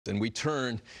And we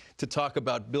turn to talk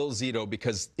about Bill Zito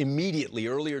because immediately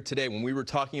earlier today when we were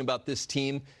talking about this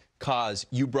team, Kaz,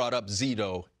 you brought up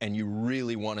Zito and you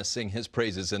really want to sing his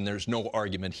praises, and there's no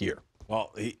argument here.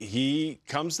 Well, he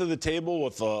comes to the table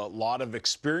with a lot of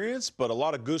experience, but a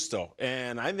lot of gusto.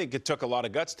 And I think it took a lot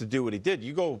of guts to do what he did.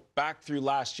 You go back through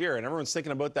last year, and everyone's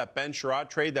thinking about that Ben Sherratt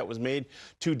trade that was made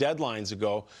 2 deadlines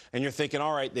ago. And you're thinking,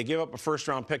 all right, they gave up a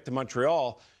first-round pick to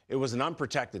Montreal. It was an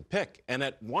unprotected pick. And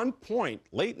at one point,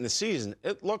 late in the season,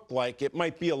 it looked like it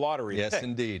might be a lottery pick. Yes,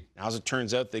 indeed. Now, as it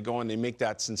turns out, they go and they make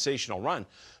that sensational run.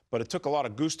 But it took a lot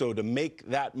of gusto to make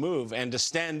that move and to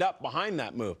stand up behind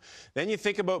that move. Then you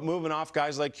think about moving off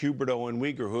guys like Huberdeau and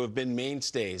Weegar, who have been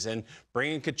mainstays, and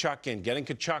bringing Tkachuk in, getting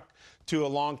Tkachuk to a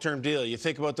long-term deal. You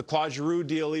think about the Claude Giroux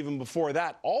deal even before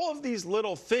that. All of these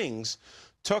little things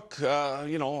took,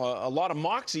 a lot of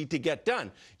moxie to get done.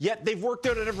 Yet they've worked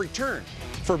out at every turn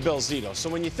for Bill Zito. So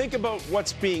when you think about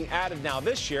what's being added now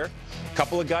this year, a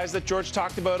couple of guys that George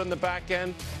talked about on the back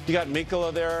end. You got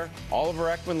Mikkola there. Oliver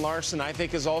Ekman-Larsson, I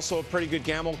think, is also a pretty good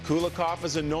gamble. Kulikov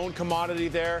is a known commodity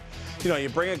there. You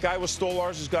bring a guy with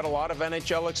Stolarz who's got a lot of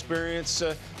NHL experience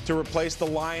to replace the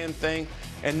Lion thing.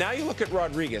 And now you look at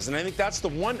Rodriguez, and I think that's the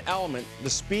one element, the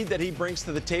speed that he brings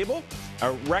to the table,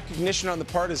 a recognition on the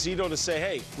part of Zito to say,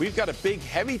 hey, we've got a big,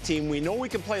 heavy team. We know we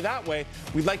can play that way.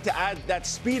 We'd like to add that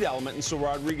speed element, and so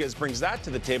Rodriguez brings that to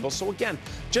the table. So, again,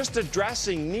 just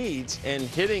addressing needs and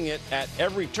hitting it at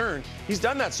every turn. He's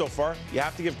done that so far. You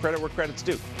have to give credit where credit's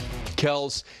due.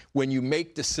 Kels, when you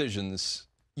make decisions,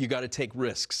 you got to take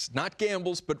risks. Not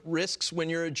gambles, but risks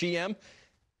when you're a GM.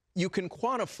 You can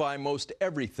quantify most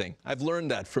everything. I've learned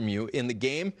that from you in the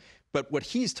game. But what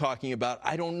he's talking about,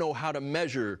 I don't know how to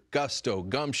measure gusto,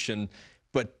 gumption,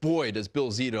 but boy, does Bill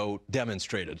Zito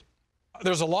demonstrate it.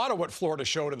 There's a lot of what Florida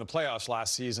showed in the playoffs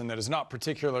last season that is not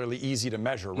particularly easy to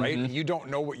measure, right? Mm-hmm. You don't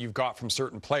know what you've got from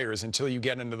certain players until you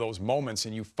get into those moments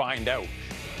and you find out.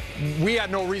 We had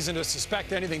no reason to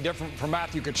suspect anything different from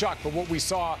Matthew Tkachuk, but what we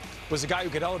saw was a guy who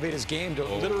could elevate his game to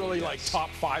literally like top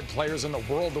 5 players in the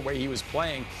world the way he was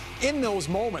playing in those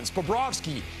moments.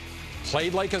 Bobrovsky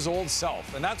played like his old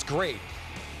self, and that's great.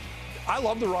 I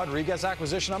love the Rodriguez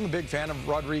acquisition. I'm a big fan of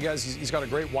Rodriguez. He's got a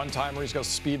great one-timer. He's got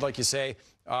speed, like you say.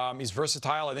 He's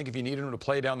versatile. I think if you needed him to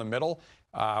play down the middle,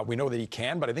 we know that he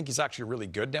can, but I think he's actually really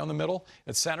good down the middle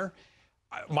at center.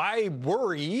 My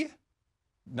worry...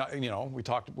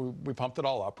 we pumped it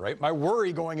all up, right? My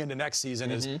worry going into next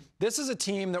season is this is a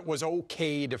team that was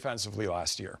okay defensively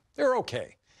last year. They're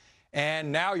okay.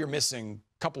 And now you're missing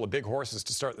a couple of big horses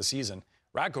to start the season.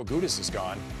 Radko Gudas is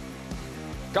gone.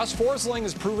 Gus Forsling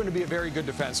has proven to be a very good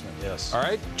defenseman. Yes. All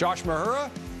right? Josh Mahura,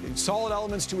 solid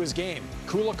elements to his game.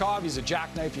 Kulikov, he's a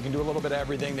jackknife. He can do a little bit of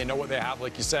everything. They know what they have,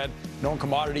 like you said. Known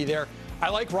commodity there. I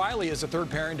like Riley as a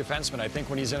third-pairing defenseman. I think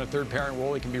when he's in a third-pairing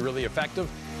role, he can be really effective.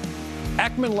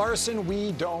 Ekman-Larsson,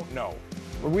 we don't know.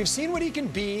 We've seen what he can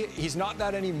be. He's not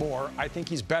that anymore. I think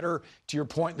he's better, to your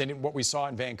point, than what we saw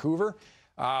in Vancouver.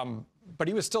 But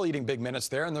he was still eating big minutes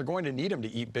there, and they're going to need him to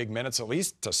eat big minutes, at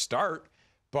least to start.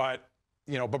 But,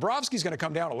 Bobrovsky's going to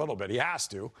come down a little bit. He has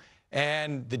to.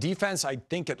 And the defense, I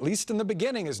think, at least in the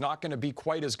beginning, is not going to be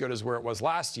quite as good as where it was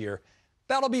last year.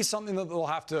 That'll be something that they'll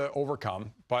have to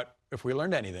overcome. But if we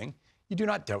learned anything, you do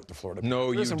not doubt the Florida Panthers.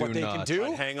 No, you and do what they not. can do.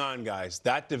 But hang on, guys.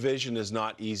 That division is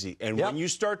not easy. And when you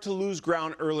start to lose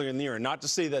ground earlier in the year, not to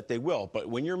say that they will, but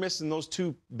when you're missing those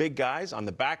 2 big guys on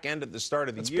the back end at the start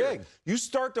of the year, you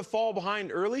start to fall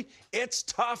behind early. It's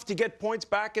tough to get points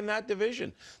back in that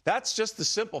division. That's just the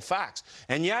simple facts.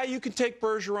 And, yeah, you can take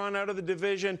Bergeron out of the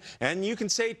division, and you can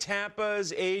say Tampa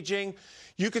is aging.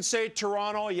 You could say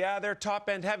Toronto, yeah, they're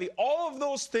top-end heavy. All of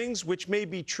those things, which may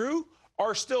be true,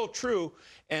 are still true,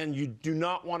 and you do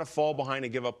not want to fall behind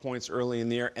and give up points early in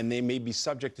the year, and they may be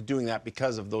subject to doing that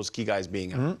because of those key guys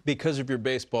being out. Because of your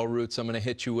baseball roots, I'm going to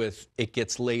hit you with it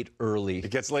gets late early.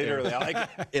 It gets late early. I like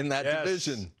it. In that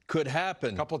division. Could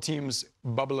happen. A couple teams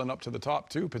bubbling up to the top,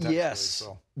 too, potentially. Yes.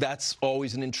 So. That's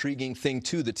always an intriguing thing,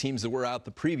 too. The teams that were out the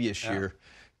previous year,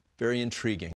 very intriguing.